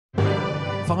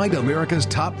Find America's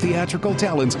top theatrical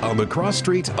talents on the cross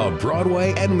streets of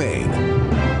Broadway and Main.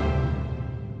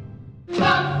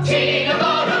 Monty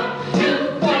Navarro,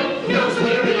 2-point knows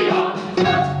where we are.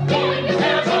 Not going to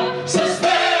have some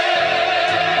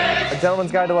suspense. A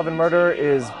Gentleman's Guide to Love and Murder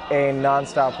is a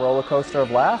non-stop roller coaster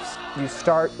of laughs. You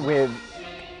start with,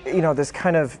 this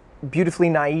kind of beautifully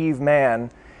naive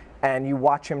man, and you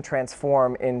watch him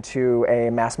transform into a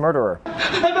mass murderer.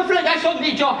 I'm afraid I shall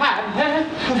need your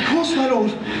hand. Of course, my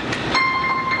lord.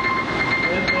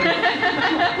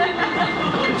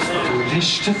 It's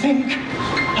foolish to think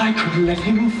I could let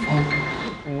him fall.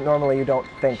 Normally you don't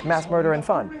think mass murder and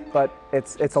fun, but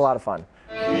it's a lot of fun.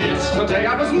 Yesterday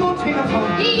I was Monty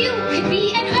Navarro. You could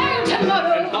be an heir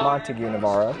tomorrow. Montague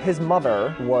Navarro. His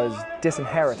mother was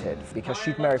disinherited because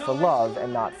she'd married for love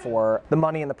and not for the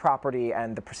money and the property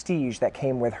and the prestige that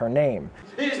came with her name.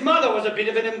 His mother was a bit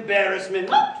of an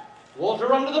embarrassment.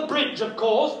 Water under the bridge, of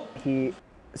course. He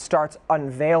starts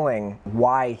unveiling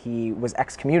why he was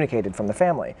excommunicated from the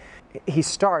family. He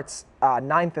starts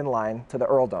ninth in line to the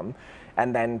earldom,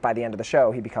 and then by the end of the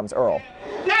show, he becomes Earl.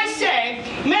 Now say,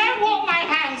 may I walk my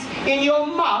hands in your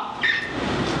muff?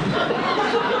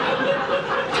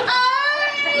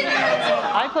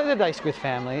 I play the dice with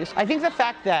families. I think the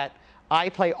fact that I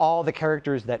play all the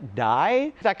characters that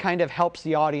die, that kind of helps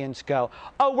the audience go,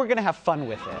 oh, we're going to have fun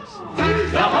with this.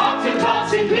 The hot and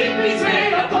tossing pygmies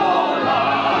may appall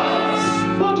us,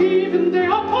 but even they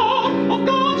are part of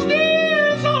God's design.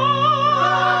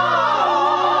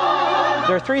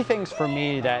 There are three things for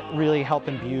me that really help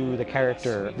imbue the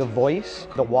character: the voice,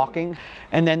 the walking,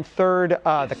 and then third,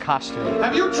 the costume.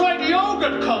 Have you tried the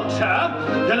yogurt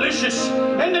culture? Delicious,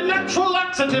 and a natural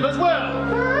laxative as well.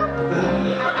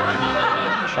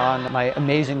 Sean, my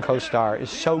amazing co-star, is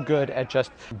so good at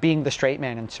just being the straight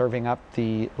man and serving up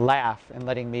the laugh and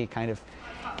letting me kind of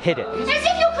hit it. As if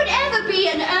you could ever be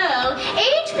an earl.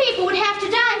 8 people would have to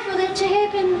die for that to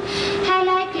happen. How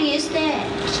likely is that?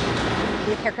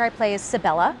 The character I play is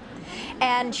Sabella,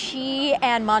 and she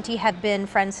and Monty have been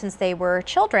friends since they were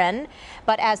children,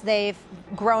 but as they've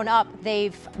grown up,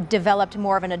 they've developed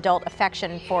more of an adult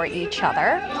affection for each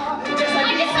other. I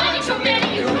decided to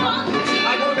marry you, Monty.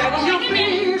 I will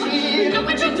marry you, please. Look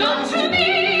what you've done to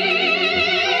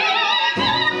me,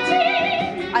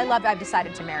 Monty. I love I've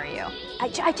Decided to Marry You.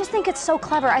 I just think it's so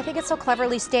clever. I think it's so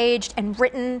cleverly staged and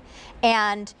written,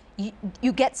 and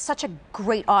you get such a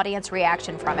great audience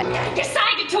reaction from it. I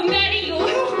decided to marry you.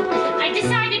 I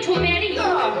decided to marry you.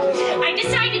 I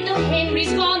decided though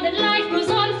Henry's gone that life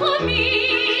goes on for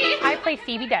me. I play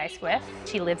Phoebe Dicewith.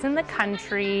 She lives in the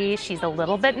country. She's a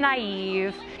little bit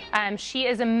naive. She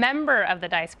is a member of the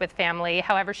Dicewith family.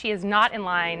 However, she is not in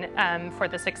line for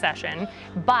the succession.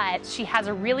 But she has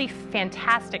a really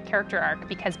fantastic character arc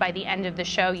because by the end of the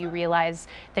show, you realize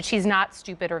that she's not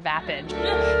stupid or vapid.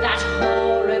 That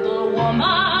horrible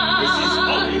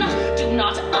woman. Do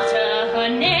not utter her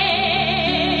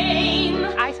name.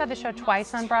 I saw the show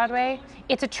twice on Broadway.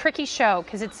 It's a tricky show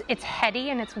because it's heady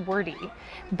and it's wordy,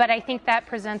 but I think that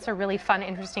presents a really fun,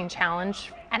 interesting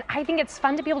challenge. And I think it's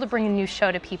fun to be able to bring a new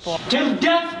show to people. Till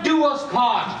death do us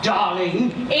part,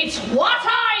 darling. It's what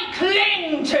I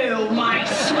cling to, my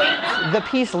sweet. The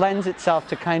piece lends itself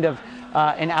to kind of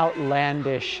an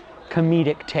outlandish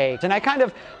comedic take. And I kind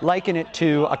of liken it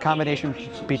to a combination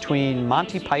between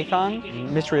Monty Python,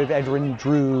 Mystery of Edwin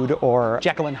Drood, or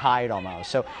Jekyll and Hyde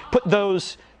almost. So put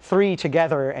those three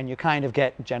together and you kind of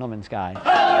get Gentleman's Guide.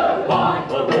 Oh, why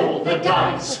roll the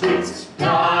dice with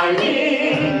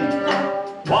dying?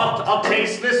 What a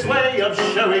tasteless way of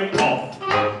showing off.